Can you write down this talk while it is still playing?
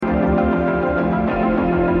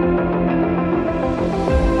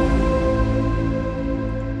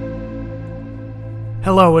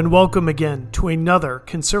Hello and welcome again to another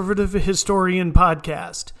Conservative Historian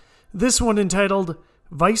podcast. This one entitled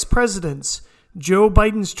Vice Presidents, Joe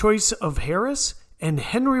Biden's Choice of Harris and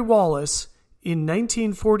Henry Wallace in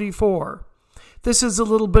 1944. This is a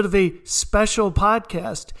little bit of a special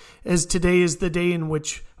podcast, as today is the day in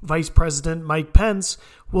which Vice President Mike Pence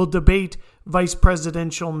will debate Vice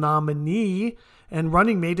Presidential nominee and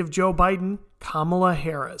running mate of Joe Biden, Kamala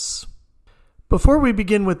Harris. Before we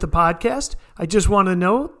begin with the podcast, I just want to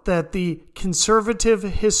note that the Conservative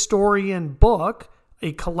Historian book,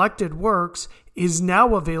 A Collected Works, is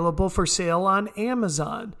now available for sale on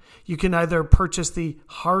Amazon. You can either purchase the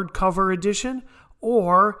hardcover edition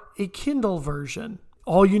or a Kindle version.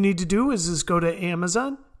 All you need to do is go to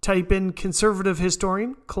Amazon, type in Conservative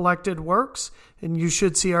Historian, Collected Works, and you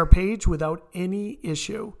should see our page without any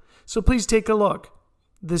issue. So please take a look.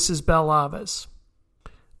 This is Bell Avis.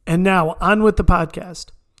 And now, on with the podcast.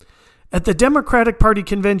 At the Democratic Party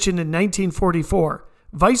convention in 1944,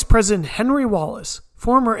 Vice President Henry Wallace,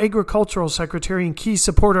 former agricultural secretary and key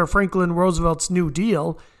supporter of Franklin Roosevelt's New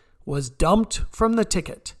Deal, was dumped from the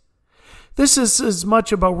ticket. This is as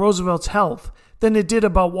much about Roosevelt's health than it did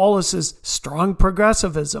about Wallace's strong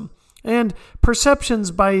progressivism and perceptions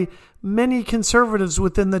by many conservatives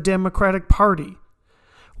within the Democratic Party.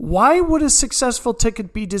 Why would a successful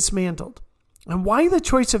ticket be dismantled? And why the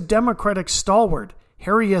choice of Democratic stalwart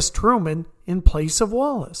Harry S Truman in place of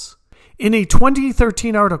Wallace? In a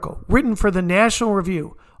 2013 article written for the National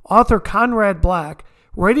Review, author Conrad Black,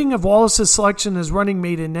 writing of Wallace's selection as running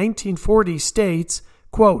mate in 1940, states,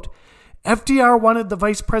 quote, FDR wanted the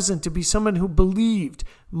vice president to be someone who believed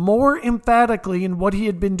more emphatically in what he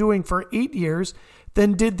had been doing for 8 years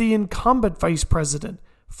than did the incumbent vice president,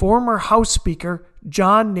 former House Speaker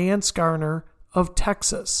John Nance Garner of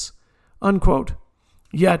Texas. Unquote.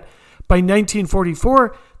 Yet, by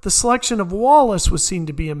 1944, the selection of Wallace was seen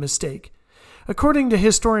to be a mistake. According to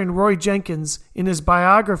historian Roy Jenkins in his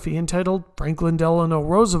biography entitled Franklin Delano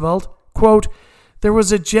Roosevelt, quote, there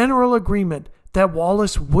was a general agreement that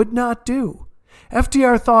Wallace would not do.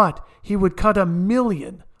 FDR thought he would cut 1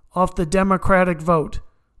 million off the Democratic vote.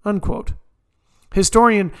 Unquote.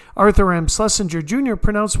 Historian Arthur M. Schlesinger Jr.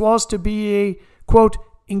 pronounced Wallace to be a, quote,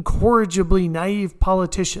 incorrigibly naive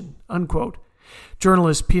politician, unquote.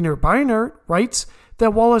 Journalist Peter Beinart writes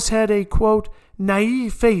that Wallace had a, quote,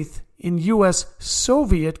 naive faith in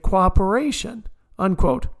U.S.-Soviet cooperation,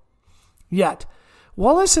 unquote. Yet,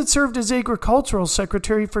 Wallace had served as agricultural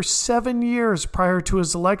secretary for 7 years prior to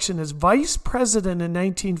his election as vice president in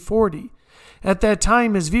 1940. At that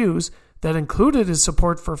time, his views, that included his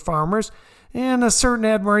support for farmers and a certain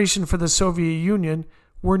admiration for the Soviet Union,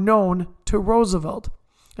 were known to Roosevelt.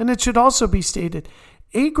 And it should also be stated,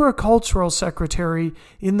 agricultural secretary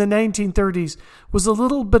in the 1930s was a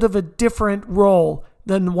little bit of a different role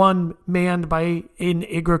than one manned by an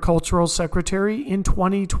agricultural secretary in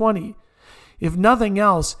 2020. If nothing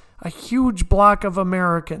else, a huge block of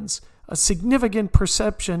Americans, a significant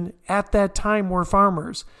perception at that time were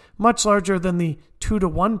farmers, much larger than the 2 to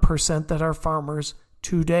 1% that are farmers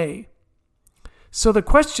today. So the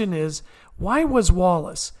question is, why was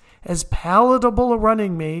Wallace, as palatable a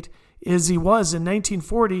running mate as he was in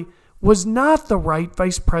 1940, was not the right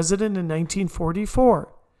vice president in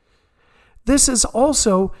 1944? This is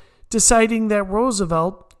also deciding that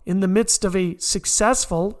Roosevelt, in the midst of a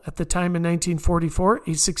successful, at the time in 1944,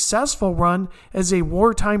 a successful run as a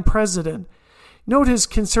wartime president. Note his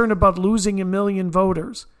concern about losing 1 million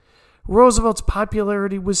voters. Roosevelt's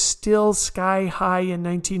popularity was still sky high in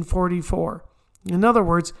 1944. In other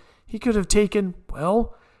words, he could have taken,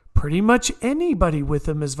 well, pretty much anybody with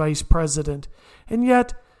him as vice president, and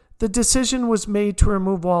yet the decision was made to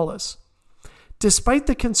remove Wallace. Despite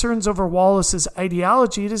the concerns over Wallace's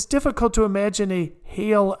ideology, it is difficult to imagine a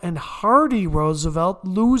hale and hearty Roosevelt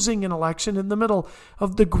losing an election in the middle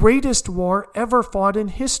of the greatest war ever fought in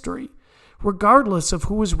history, regardless of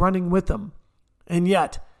who was running with him. And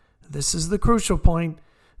yet, this is the crucial point,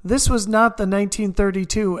 this was not the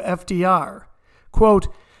 1932 FDR. Quote,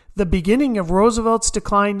 the beginning of Roosevelt's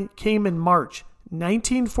decline came in March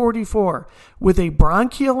 1944 with a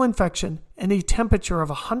bronchial infection and a temperature of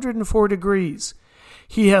 104 degrees.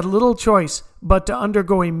 He had little choice but to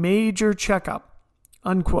undergo a major checkup,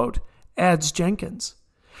 unquote, adds Jenkins.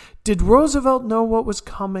 Did Roosevelt know what was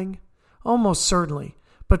coming? Almost certainly.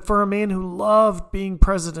 But for a man who loved being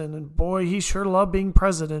president, and boy, he sure loved being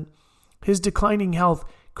president, his declining health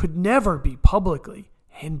could never be publicly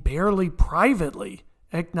and barely privately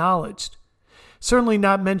acknowledged. Certainly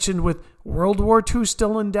not mentioned with World War II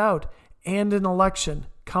still in doubt and an election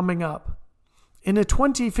coming up. In a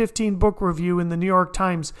 2015 book review in the New York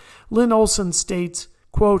Times, Lynn Olson states,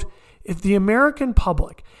 quote, "If the American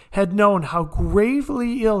public had known how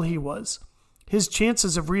gravely ill he was, his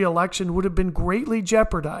chances of re-election would have been greatly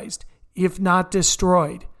jeopardized, if not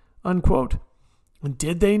destroyed," unquote. And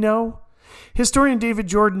did they know? Historian David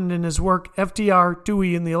Jordan, in his work FDR,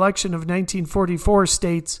 Dewey, in the Election of 1944,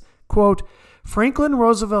 states, quote, "Franklin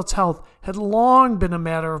Roosevelt's health had long been a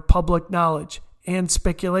matter of public knowledge and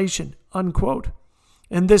speculation," unquote.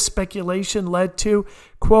 And this speculation led to,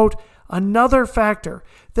 quote, "another factor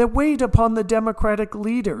that weighed upon the Democratic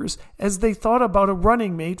leaders as they thought about a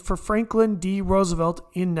running mate for Franklin D. Roosevelt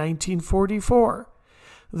in 1944.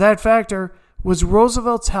 That factor was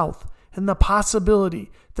Roosevelt's health and the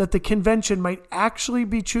possibility that the convention might actually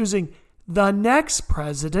be choosing the next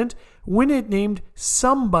president when it named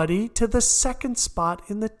somebody to the second spot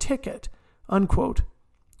in the ticket," unquote,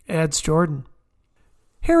 adds Jordan.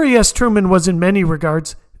 Harry S. Truman was in many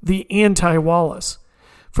regards the anti-Wallace.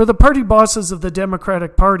 For the party bosses of the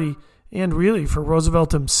Democratic Party, and really for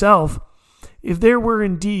Roosevelt himself, if there were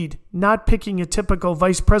indeed not picking a typical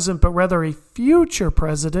vice president but rather a future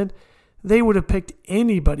president, they would have picked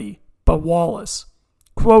anybody but Wallace.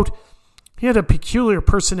 Quote, "He had a peculiar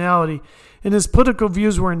personality, and his political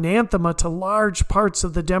views were anathema to large parts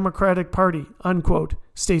of the Democratic Party," unquote,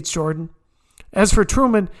 states Jordan. As for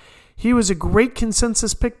Truman, he was a great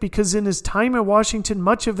consensus pick because in his time at Washington,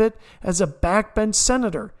 much of it as a backbench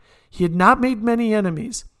senator, he had not made many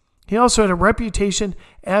enemies. He also had a reputation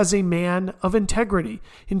as a man of integrity.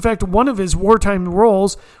 In fact, one of his wartime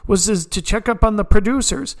roles was to check up on the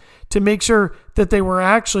producers to make sure that they were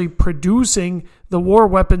actually producing the war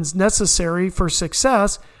weapons necessary for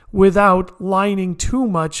success without lining too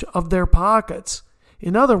much of their pockets.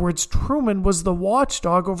 In other words, Truman was the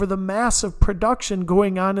watchdog over the massive production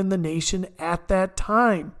going on in the nation at that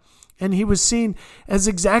time. And he was seen as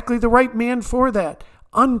exactly the right man for that,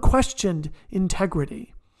 unquestioned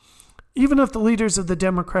integrity. Even if the leaders of the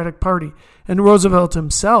Democratic Party and Roosevelt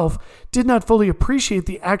himself did not fully appreciate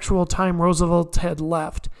the actual time Roosevelt had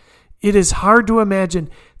left, it is hard to imagine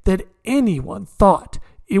that anyone thought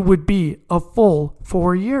it would be a full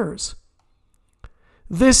 4 years.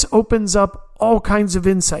 This opens up all kinds of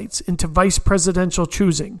insights into vice presidential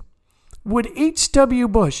choosing. Would H.W.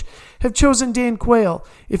 Bush have chosen Dan Quayle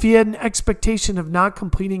if he had an expectation of not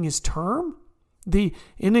completing his term? The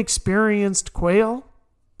inexperienced Quayle?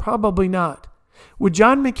 Probably not. Would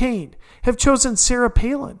John McCain have chosen Sarah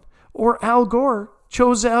Palin, or Al Gore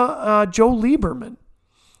chose Joe Lieberman?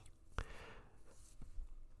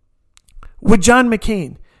 Would John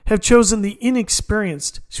McCain have chosen the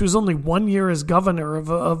inexperienced? She was only 1 year as governor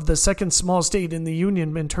of the second small state in the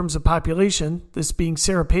Union in terms of population, this being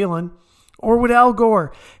Sarah Palin. Or would Al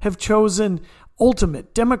Gore have chosen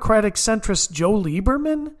ultimate Democratic centrist Joe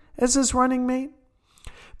Lieberman as his running mate?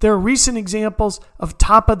 There are recent examples of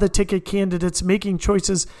top-of-the-ticket candidates making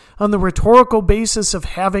choices on the rhetorical basis of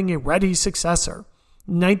having a ready successor.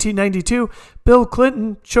 In 1992, Bill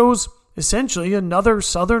Clinton chose essentially another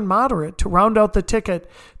Southern moderate to round out the ticket,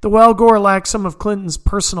 though Al Gore lacked some of Clinton's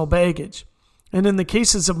personal baggage. And in the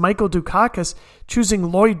cases of Michael Dukakis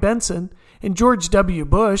choosing Lloyd Benson and George W.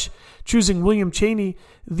 Bush choosing William Cheney,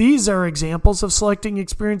 these are examples of selecting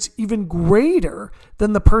experience even greater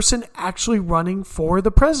than the person actually running for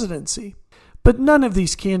the presidency. But none of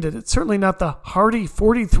these candidates, certainly not the hardy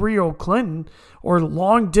 43-year-old Clinton or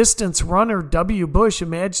long-distance runner W. Bush,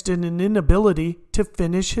 imagined an inability to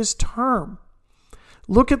finish his term.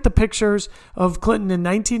 Look at the pictures of Clinton in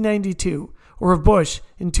 1992 or of Bush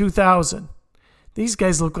in 2000. These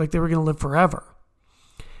guys look like they were going to live forever.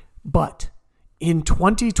 But in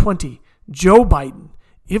 2020, Joe Biden,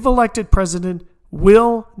 if elected president,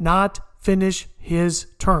 will not finish his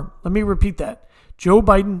term. Let me repeat that. Joe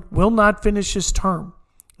Biden will not finish his term.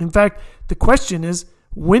 In fact, the question is,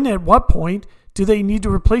 when at what point do they need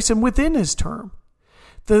to replace him within his term?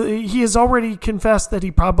 He has already confessed that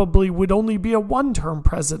he probably would only be a one-term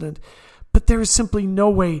president, but there is simply no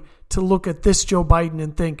way to look at this Joe Biden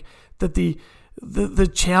and think that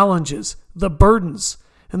the challenges, the burdens,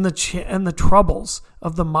 and the troubles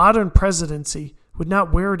of the modern presidency would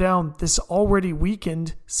not wear down this already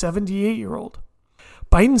weakened 78-year-old.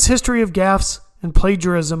 Biden's history of gaffes and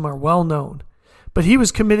plagiarism are well known, but he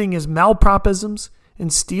was committing his malpropisms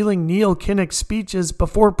and stealing Neil Kinnock's speeches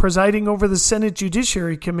before presiding over the Senate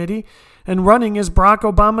Judiciary Committee and running as Barack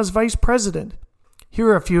Obama's vice president. Here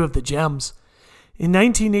are a few of the gems. In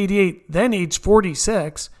 1988, then age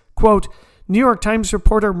 46, quote, New York Times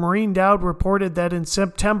reporter Maureen Dowd reported that in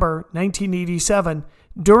September 1987,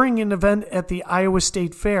 during an event at the Iowa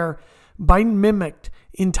State Fair, Biden mimicked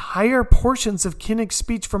entire portions of Kinnock's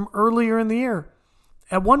speech from earlier in the year.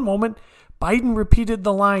 At one moment, Biden repeated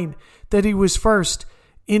the line that he was first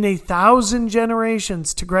in 1,000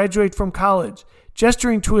 generations to graduate from college,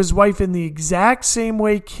 gesturing to his wife in the exact same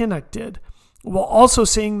way Kinnock did, while also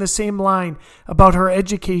saying the same line about her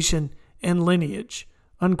education and lineage,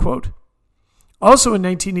 unquote. Also in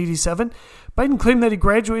 1987, Biden claimed that he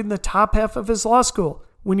graduated in the top half of his law school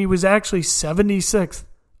when he was actually 76th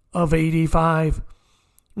of 85.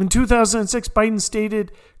 In 2006, Biden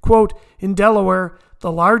stated, quote, in Delaware,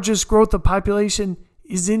 the largest growth of population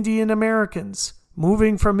is Indian Americans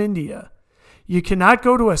moving from India. You cannot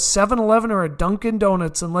go to a 7-Eleven or a Dunkin'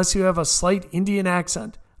 Donuts unless you have a slight Indian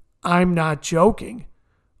accent. I'm not joking,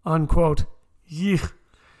 unquote. Yeah.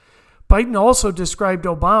 Biden also described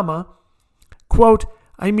Obama, quote,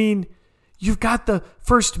 I mean, you've got the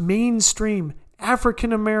first mainstream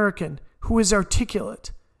African American who is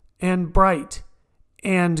articulate and bright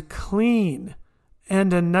and clean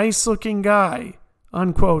and a nice looking guy,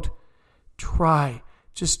 unquote.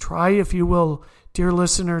 Just try if you will, dear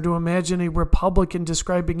listener, to imagine a Republican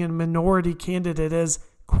describing a minority candidate as,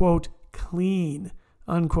 quote, clean,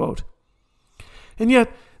 unquote. And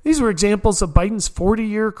yet, these were examples of Biden's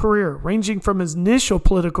 40-year career, ranging from his initial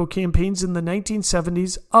political campaigns in the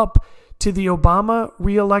 1970s up to the Obama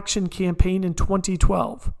re-election campaign in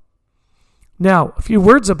 2012. Now, a few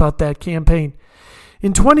words about that campaign.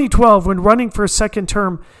 In 2012, when running for a second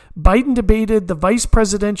term, Biden debated the vice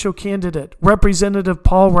presidential candidate, Representative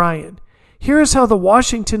Paul Ryan. Here's how the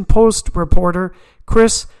Washington Post reporter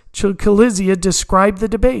Chris Chilcalizia described the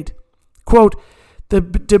debate. Quote, the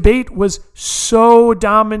debate was so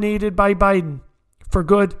dominated by Biden, for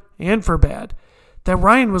good and for bad, that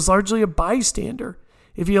Ryan was largely a bystander.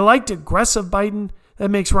 If you liked aggressive Biden, that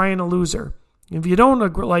makes Ryan a loser. If you don't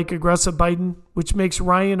like aggressive Biden, which makes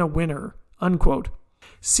Ryan a winner, unquote.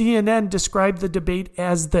 CNN described the debate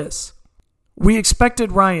as this. We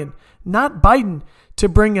expected Ryan, not Biden, to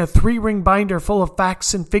bring a 3-ring binder full of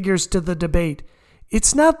facts and figures to the debate.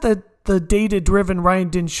 It's not that the data-driven Ryan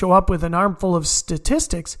didn't show up with an armful of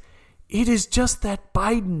statistics. It is just that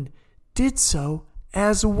Biden did so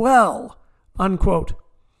as well, unquote.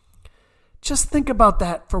 Just think about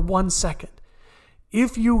that for 1 second.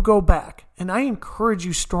 If you go back, and I encourage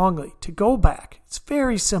you strongly to go back, it's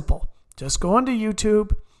very simple. Just go onto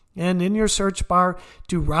YouTube and in your search bar,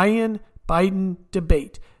 do Ryan Biden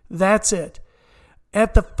debate. That's it.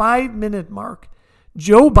 At the 5-minute mark,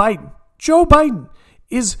 Joe Biden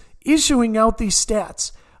is issuing out these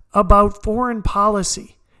stats about foreign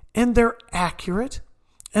policy, and they're accurate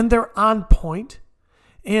and they're on point,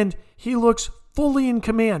 and he looks fully in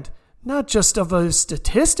command, not just of the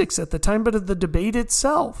statistics at the time, but of the debate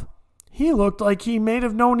itself. He looked like he may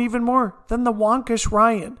have known even more than the wonkish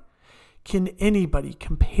Ryan. Can anybody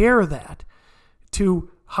compare that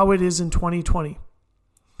to how it is in 2020?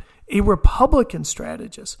 A Republican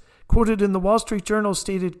strategist quoted in the Wall Street Journal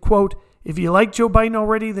stated, quote, if you like Joe Biden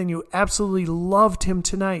already, then you absolutely loved him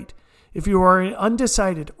tonight. If you are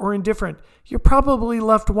undecided or indifferent, you're probably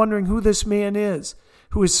left wondering who this man is,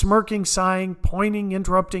 who is smirking, sighing, pointing,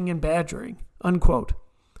 interrupting, and badgering, unquote.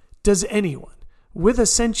 Does anyone with a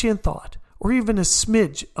sentient thought or even a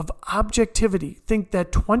smidge of objectivity think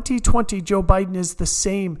that 2020 Joe Biden is the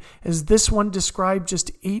same as this one described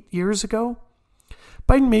just 8 years ago?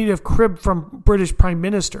 Biden may have cribbed from British prime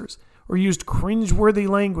ministers or used cringeworthy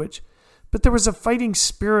language, but there was a fighting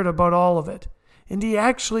spirit about all of it, and he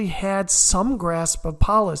actually had some grasp of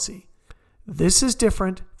policy. This is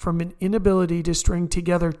different from an inability to string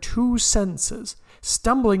together 2 sentences,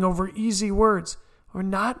 stumbling over easy words, or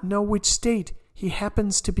not know which state he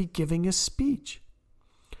happens to be giving a speech.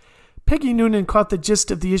 Peggy Noonan caught the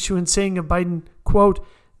gist of the issue in saying of Biden, quote,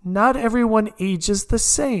 not everyone ages the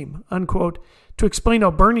same, unquote, to explain how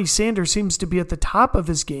Bernie Sanders seems to be at the top of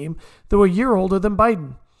his game, though a year older than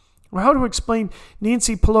Biden. Or how to explain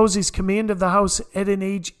Nancy Pelosi's command of the House at an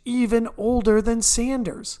age even older than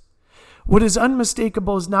Sanders. What is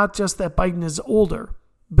unmistakable is not just that Biden is older,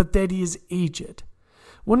 but that he is aged.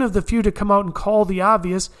 One of the few to come out and call the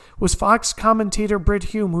obvious was Fox commentator Brit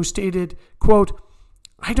Hume, who stated, quote,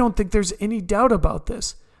 I don't think there's any doubt about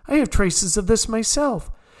this. I have traces of this myself.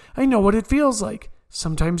 I know what it feels like.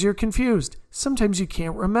 Sometimes you're confused. Sometimes you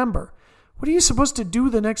can't remember. What are you supposed to do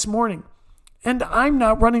the next morning? And I'm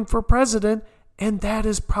not running for president, and that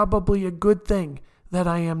is probably a good thing that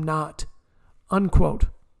I am not. Unquote.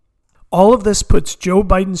 All of this puts Joe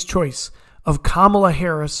Biden's choice of Kamala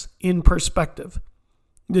Harris in perspective.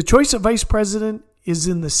 The choice of vice president is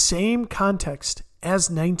in the same context as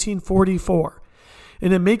 1944,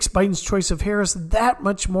 and it makes Biden's choice of Harris that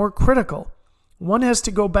much more critical. One has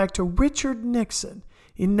to go back to Richard Nixon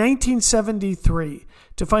in 1973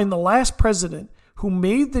 to find the last president who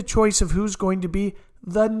made the choice of who's going to be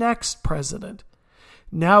the next president.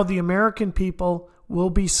 Now the American people will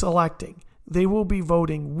be selecting. They will be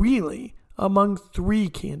voting really among three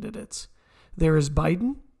candidates. There is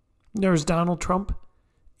Biden, there is Donald Trump,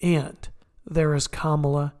 and there is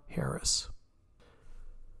Kamala Harris.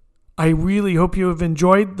 I really hope you have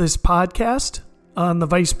enjoyed this podcast on the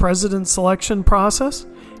vice president selection process.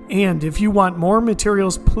 And if you want more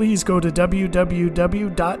materials, please go to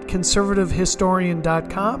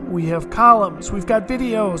www.conservativehistorian.com. We have columns, we've got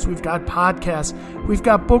videos, we've got podcasts, we've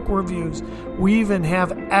got book reviews. We even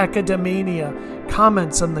have academia,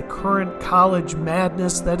 comments on the current college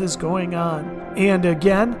madness that is going on. And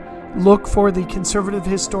again, look for the Conservative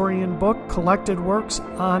Historian book, Collected Works,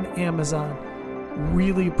 on Amazon.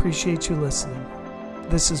 Really appreciate you listening.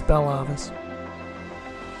 This is Bell Avis.